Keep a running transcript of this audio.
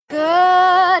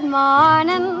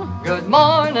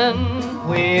morning.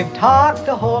 We've talked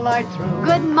the whole night through.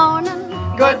 Good morning.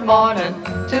 Good morning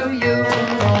to you.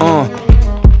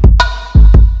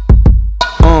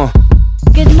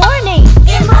 Good morning.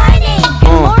 Good morning.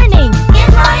 Good morning.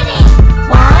 Good morning.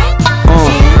 1,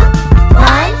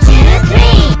 2, 3.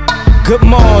 Good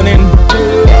morning.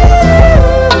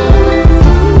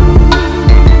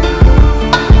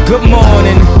 Good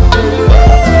morning.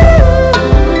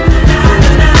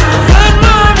 Good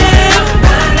morning.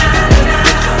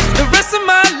 The rest of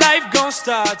my life gon'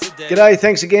 start today. G'day,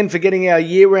 thanks again for getting our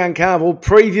year-round carnival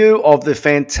preview of the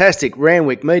fantastic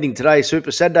Randwick meeting today.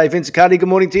 Super Saturday. Vince Accardi, good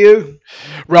morning to you.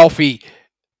 Ralphy,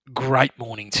 great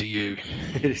morning to you.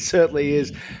 It certainly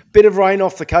is. Bit of rain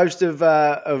off the coast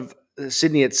of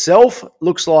Sydney itself.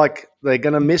 Looks like they're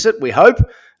going to miss it, we hope.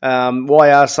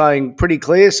 YR saying pretty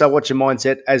clear, so what's your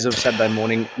mindset as of Saturday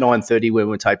morning, 9:30 when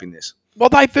we're taping this? Well,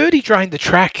 they've already drained the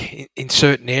track in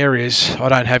certain areas. I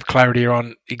don't have clarity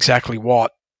on exactly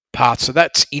what parts, so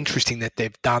that's interesting that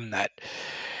they've done that.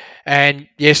 And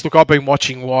yes, look, I've been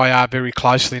watching YR very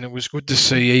closely, and it was good to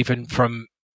see even from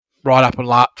right up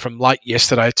and from late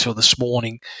yesterday till this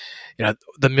morning, you know,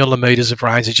 the millimetres of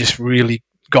rains have just really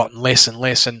gotten less and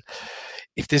less. And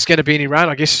if there's going to be any rain,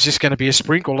 I guess it's just going to be a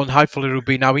sprinkle, and hopefully it'll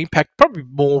be no impact. Probably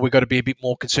more, we've got to be a bit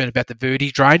more concerned about the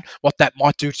Verdi drain, what that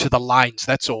might do to the lanes,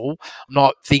 that's all. I'm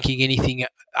not thinking anything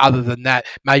other than that.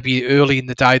 Maybe early in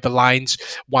the day, the lanes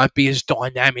won't be as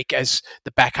dynamic as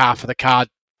the back half of the card,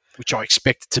 which I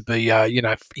expect it to be,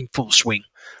 in full swing.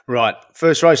 Right.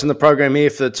 First race in the program here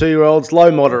for the 2-year-olds.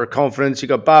 Low, moderate confidence. You've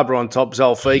got Barbara on top,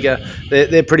 Zolfiga.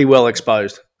 They're pretty well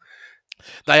exposed.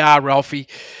 They are, Ralphie,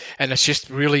 and it's just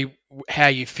really how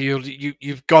you feel.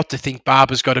 You've got to think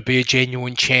Barbara's got to be a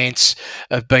genuine chance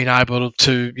of being able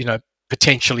to,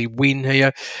 potentially win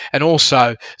here. And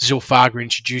also Zilfarga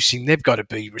introducing, they've got to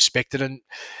be respected. And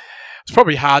it's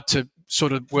probably hard to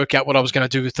sort of work out what I was going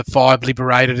to do with the 5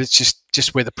 Liberated. It's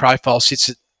just where the profile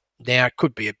sits now. It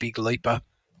could be a big leaper,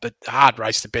 but a hard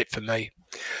race to bet for me.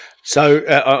 So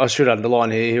I should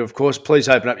underline here, of course, please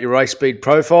open up your race speed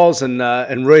profiles and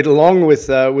read along with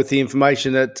the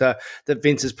information that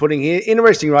Vince is putting here.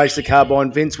 Interesting race, the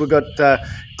Carbine, Vince. We've got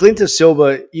Glinta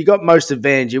Silver. You got most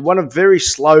advantage. You won a very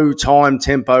slow time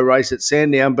tempo race at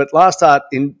Sandown, but last start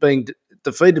in being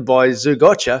defeated by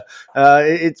Zugotcha,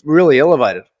 it's really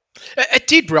elevated. It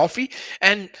did, Ralphie,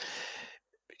 and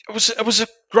it was a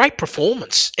great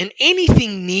performance. And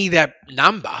anything near that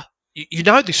number, you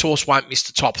know this horse won't miss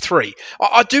the top 3.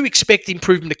 I do expect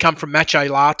improvement to come from Mache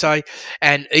Latte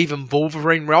and even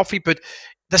Wolverine, Ralphie, but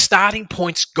the starting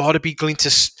point's got to be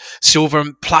Glinta Silver,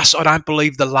 and plus I don't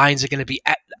believe the lanes are going to be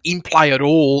in play at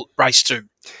all, race 2.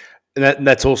 And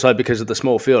that's also because of the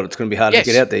small field. It's going to be hard to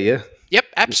get out there, yeah? Yep,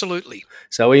 absolutely.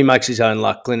 So he makes his own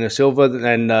luck, Glinta Silver,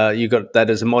 and you got that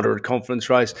as a moderate confidence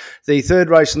race. The third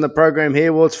race in the program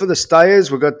here, well, it's for the stayers.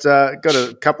 We've got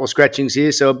a couple of scratchings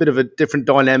here, so a bit of a different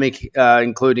dynamic,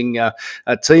 including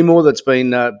Timor that's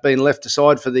been left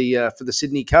aside for the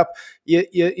Sydney Cup.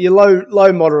 Your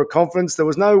low moderate confidence. There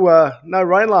was no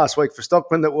rain last week for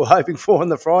Stockman that we're hoping for on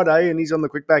the Friday, and he's on the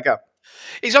quick backup.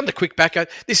 He's on the quick backup.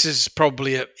 This is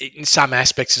probably, in some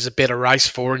aspects, is a better race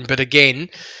for him, but again,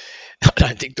 I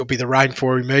don't think there'll be the rain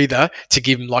for him either to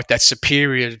give him like that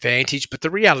superior advantage. But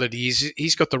the reality is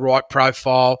he's got the right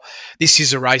profile. This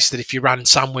is a race that if you run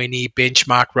somewhere near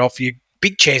benchmark, Ralph, you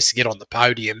big chance to get on the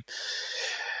podium.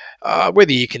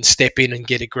 Whether you can step in and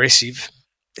get aggressive,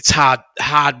 it's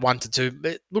hard one to do.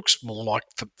 It looks more like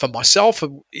for myself,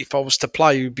 if I was to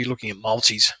play, you'd be looking at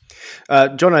multis.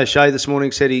 John O'Shea this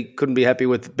morning said he couldn't be happy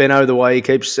with Benno the way he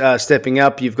keeps stepping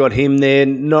up. You've got him there,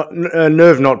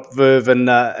 Nerve, not Verve, and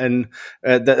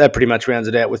that pretty much rounds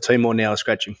it out with Timor now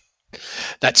scratching.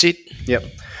 That's it. Yep.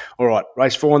 All right,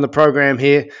 race 4 on the program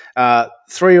here.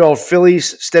 3-year-old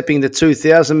fillies stepping the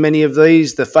 2,000. Many of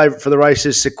these, the favourite for the race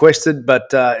is Sequestered, but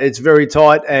it's very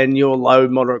tight, and you're low,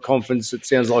 moderate confidence. It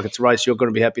sounds like it's a race you're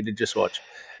going to be happy to just watch.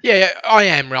 Yeah, I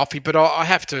am, Ralphie, but I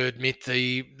have to admit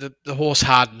the horse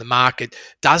hard in the market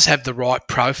does have the right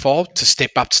profile to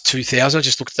step up to 2,000. I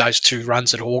just looked at those 2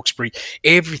 runs at Hawkesbury.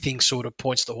 Everything sort of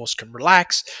points the horse can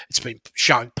relax. It's been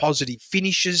showing positive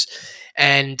finishes,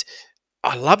 and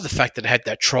I love the fact that it had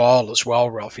that trial as well,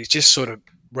 Ralphie. It just sort of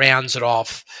rounds it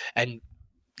off, and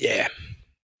yeah.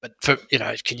 But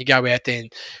can you go out there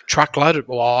and truckload it?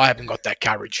 Well, I haven't got that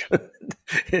courage.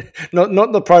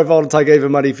 not the profile to take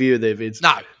even money for you there, Vince.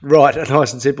 No. Right,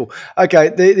 nice and simple. Okay,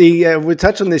 we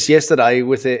touched on this yesterday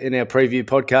in our preview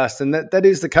podcast, and that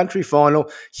is the country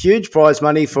final. Huge prize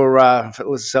money for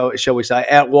so shall we say,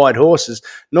 out wide horses.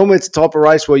 Normally, it's a type of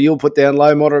race where you'll put down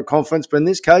low, moderate confidence, but in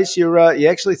this case, you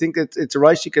actually think it's a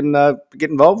race you can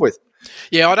get involved with.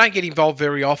 Yeah, I don't get involved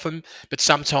very often, but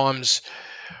sometimes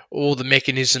all the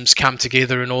mechanisms come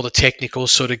together and all the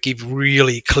technicals sort of give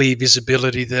really clear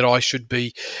visibility that I should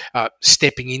be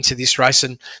stepping into this race.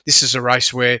 And this is a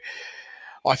race where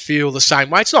I feel the same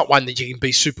way. It's not one that you can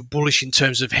be super bullish in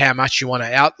terms of how much you want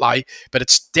to outlay, but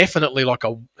it's definitely like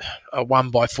a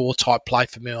 1x4 type play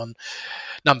for me on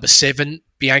number 7,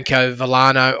 Bianco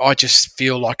Villano. I just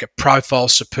feel like it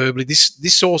profiles superbly.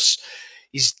 This horse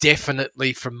is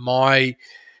definitely, from my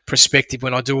perspective,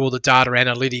 when I do all the data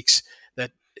analytics,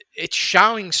 that it's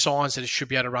showing signs that it should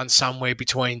be able to run somewhere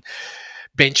between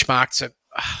benchmarks at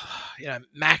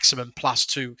maximum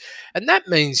 +2. And that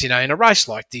means, in a race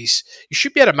like this, you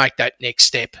should be able to make that next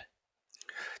step.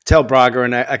 Tel Braga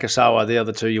and Akasawa, the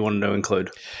other two you wanted to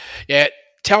include. Yeah,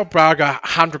 Tel Braga,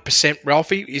 100%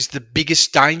 Ralphy, is the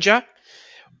biggest danger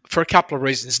for a couple of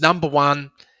reasons. Number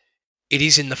one, it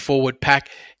is in the forward pack.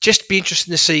 Just be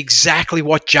interesting to see exactly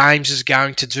what James is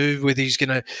going to do, whether he's going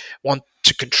to want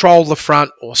to control the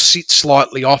front or sit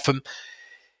slightly off him.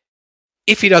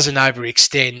 If he doesn't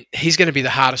overextend, he's going to be the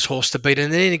hardest horse to beat.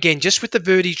 And then again, just with the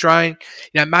Verdi drain,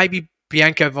 maybe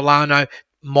Bianco Villano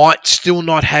might still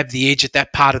not have the edge at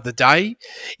that part of the day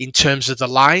in terms of the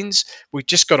lanes. We've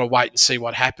just got to wait and see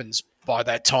what happens by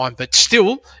that time. But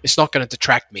still, it's not going to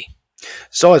detract me.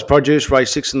 Size Produce,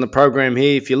 race 6 in the program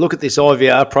here. If you look at this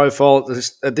IVR profile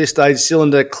at this stage,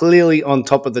 Cylinder clearly on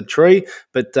top of the tree,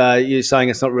 but you're saying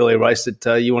it's not really a race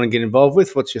that you want to get involved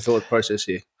with. What's your thought process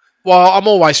here? Well, I'm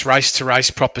always race-to-race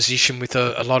proposition with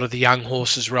a lot of the young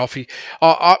horses, Ralphie.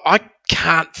 I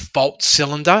can't fault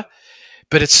Cylinder,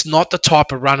 but it's not the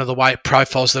type of run-of-the-way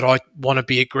profiles that I want to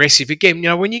be aggressive. Again,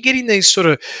 when you're getting these sort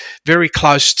of very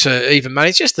close to even money,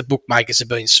 it's just the bookmakers have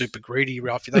been super greedy,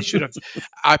 Ralphie. They should have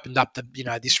opened up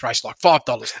this race like $5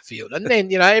 the field. And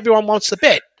then, everyone wants to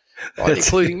bet, right,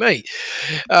 including me.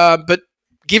 But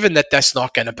given that that's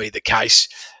not going to be the case,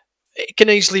 it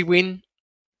can easily win.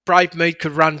 Brave Mead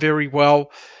could run very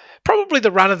well. Probably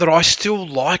the runner that I still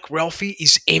like, Ralphie,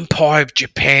 is Empire of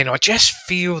Japan. I just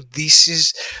feel this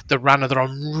is the runner that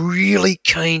I'm really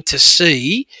keen to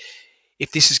see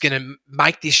if this is going to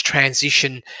make this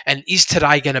transition, and is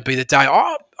today going to be the day?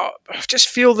 I just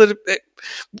feel that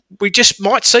we just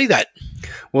might see that.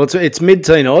 Well, it's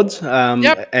mid-teen odds,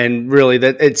 Yep. And really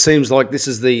that it seems like this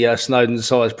is the Snowden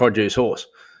Size Produce horse.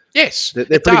 Yes, they're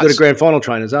pretty good at grand final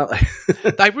trainers, aren't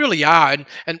they? They really are,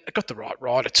 and I got the right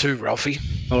rider too, Ralphie.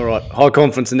 All right, high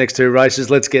confidence in the next two races.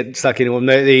 Let's get stuck into them.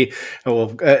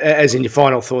 As in your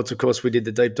final thoughts, of course, we did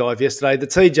the deep dive yesterday. The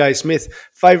TJ Smith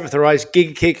favourite of the race,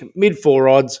 Giga Kick,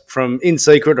 mid-4 odds from In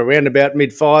Secret around about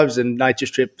mid-5s, and Nature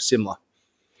Strip similar.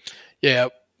 Yeah,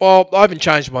 well, I haven't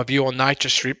changed my view on Nature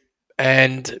Strip,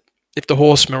 and if the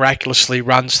horse miraculously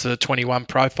runs to the 21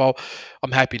 profile,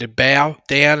 I'm happy to bow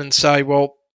down and say,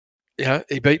 well,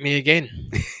 he beat me again.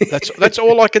 That's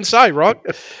all I can say, right?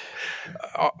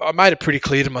 I made it pretty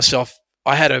clear to myself.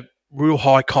 I had a real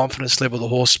high confidence level. The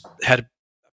horse had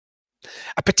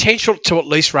a potential to at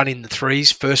least run in the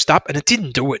 3s first up, and it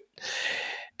didn't do it.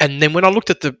 And then when I looked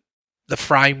at the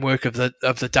framework of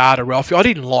the data, Ralphie, I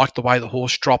didn't like the way the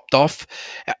horse dropped off,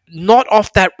 not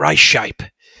off that race shape,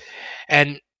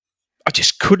 and I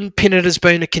just couldn't pin it as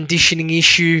being a conditioning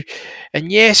issue.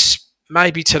 And yes,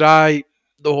 maybe today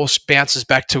the horse bounces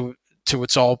back to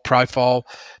its old profile,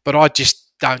 but I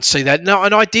just don't see that. No,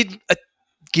 and I did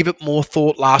give it more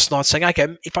thought last night, saying, okay,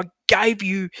 if I gave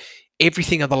you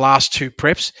everything of the last 2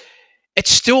 preps, it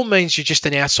still means you're just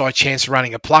an outside chance of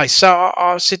running a place. So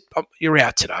I said, you're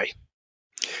out today.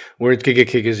 Where's Giga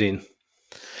Kickers in?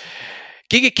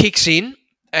 Giga Kick's in,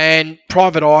 and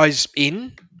Private Eye's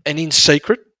in, and In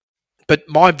Secret. But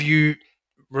my view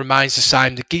remains the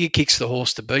same. The Giga Kick's the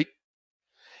horse to beat.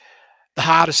 The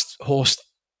hardest horse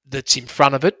that's in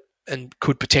front of it and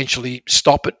could potentially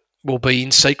stop it will be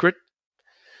In Secret,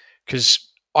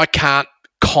 because I can't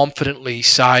confidently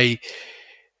say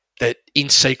that In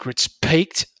Secret's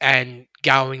peaked and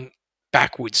going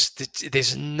backwards.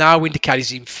 There's no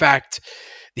indicators. In fact,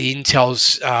 the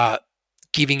intel's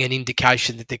giving an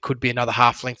indication that there could be another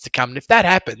half length to come. And if that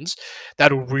happens,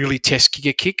 that'll really test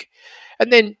Giga Kick.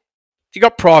 And then you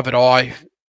got Private Eye.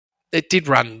 It did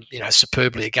run,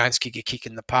 superbly against Giga Kick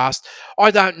in the past. I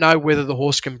don't know whether the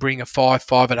horse can bring a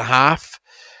 5.5.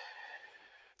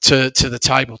 to the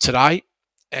table today,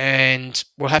 and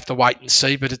we'll have to wait and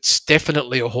see. But it's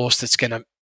definitely a horse that's going to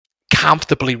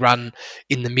comfortably run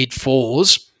in the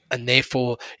mid-fours, and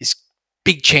therefore is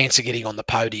big chance of getting on the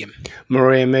podium.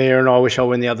 Maria Mia and I wish I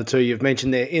win the other two you've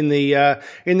mentioned there in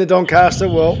the Doncaster.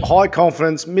 Well, high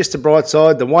confidence, Mr.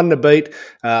 Brightside, the one to beat.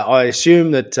 I assume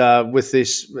that with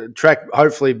this track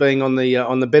hopefully being on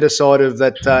the better side of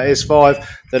that S5,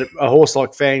 that a horse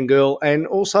like Fangirl and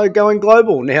also going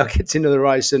global now gets into the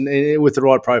race and with the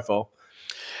right profile.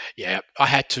 Yeah, I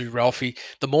had to, Ralphie.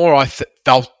 The more I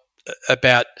felt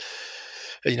about,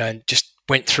 just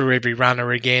went through every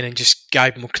runner again and just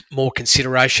gave more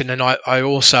consideration. And I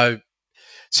also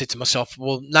said to myself,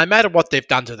 well, no matter what they've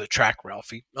done to the track,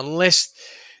 Ralphie, unless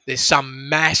there's some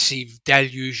massive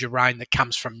deluge of rain that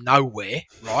comes from nowhere,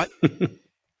 right?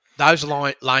 Those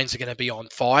lanes are going to be on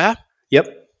fire.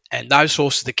 Yep. And those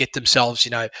horses that get themselves,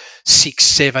 6,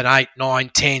 7, 8,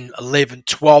 9, 10, 11,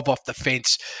 12 off the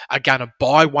fence are going to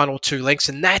buy 1 or 2 lengths.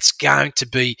 And that's going to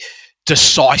be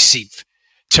decisive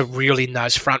to reel in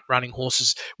those front-running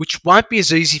horses, which won't be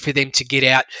as easy for them to get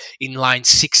out in lane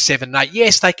 6, 7, 8.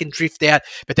 Yes, they can drift out,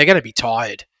 but they're going to be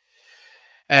tired.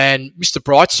 And Mr.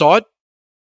 Brightside,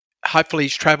 hopefully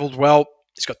he's travelled well.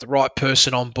 He's got the right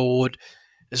person on board.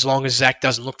 As long as Zach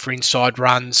doesn't look for inside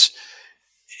runs,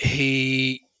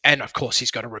 and of course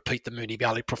he's got to repeat the Moonee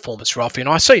Valley performance, Ralphie, and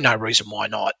I see no reason why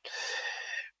not.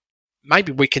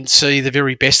 Maybe we can see the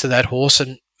very best of that horse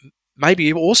and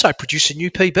maybe also produce a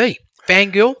new PB.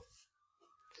 Fangirl,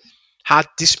 hard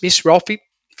dismiss, Ralphie.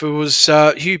 If it was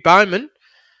Hugh Bowman,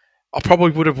 I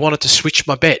probably would have wanted to switch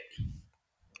my bet.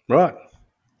 Right.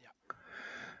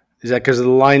 Is that because of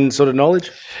the lane sort of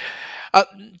knowledge?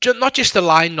 Not just the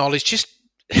lane knowledge, just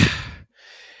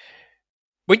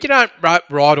when you don't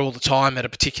ride all the time at a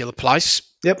particular place.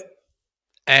 Yep.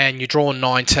 And you're drawn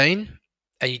 19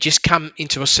 and you just come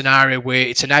into a scenario where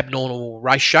it's an abnormal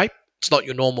race shape, it's not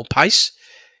your normal pace,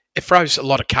 it throws a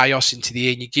lot of chaos into the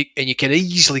air and you can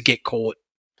easily get caught.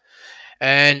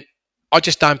 And I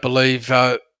just don't believe,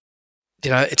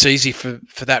 it's easy for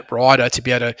that rider to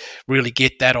be able to really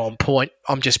get that on point.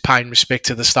 I'm just paying respect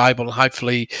to the stable and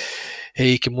hopefully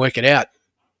he can work it out.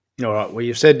 All right. Well,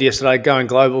 you said yesterday going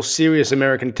global, serious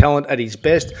American talent at his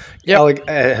best. Yep.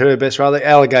 Her best, rather.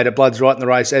 Alligator Blood's right in the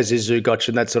race, as is Zugotch,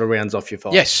 and that sort of rounds off your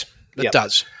fight. Yes, it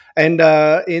does. And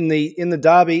in the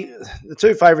Derby, the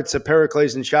two favourites are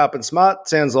Pericles and Sharp and Smart.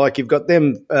 Sounds like you've got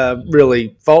them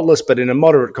really faultless, but in a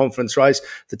moderate confidence race,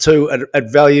 the two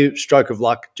at value, stroke of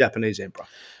luck, Japanese Emperor.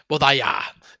 Well, they are.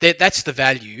 That's the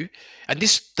value. And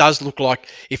this does look like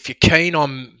if you're keen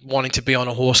on wanting to be on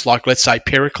a horse like, let's say,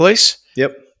 Pericles.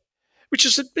 Yep. Which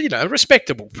is a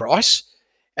respectable price,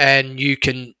 and you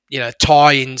can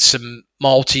tie in some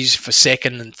multis for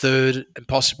second and third and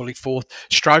possibly fourth.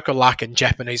 Stroke of luck and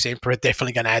Japanese Emperor are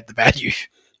definitely going to add the value.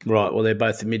 Right, well, they're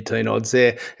both the mid-teen odds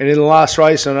there. And in the last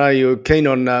race, I know you were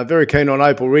very keen on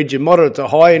Opal Ridge. You're moderate to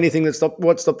high. Anything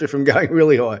what stopped you from going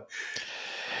really high?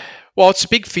 Well, it's a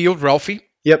big field, Ralphie.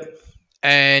 Yep.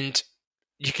 And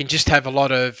you can just have a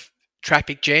lot of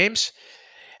traffic jams.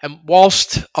 And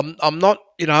whilst I'm not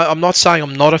saying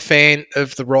I'm not a fan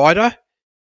of the rider,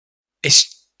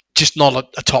 it's just not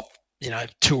a top,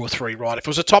 2 or 3 rider. If it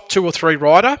was a top 2 or 3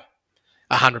 rider,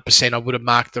 100% I would have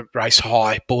marked the race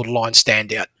high, borderline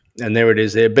standout. And there it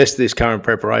is there. Best of this current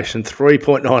preparation,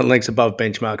 3.9 lengths above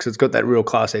benchmarks. It's got that real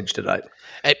class edge to date.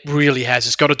 It really has.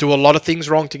 It's got to do a lot of things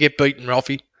wrong to get beaten,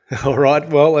 Ralphie. All right.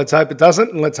 Well, let's hope it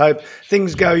doesn't, and let's hope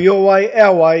things go your way,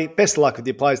 our way. Best of luck with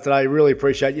your plays today. Really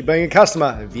appreciate you being a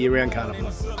customer of Year-Round Carnival.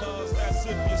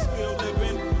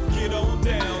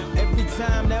 Every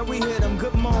time that we hit them,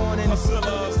 good morning.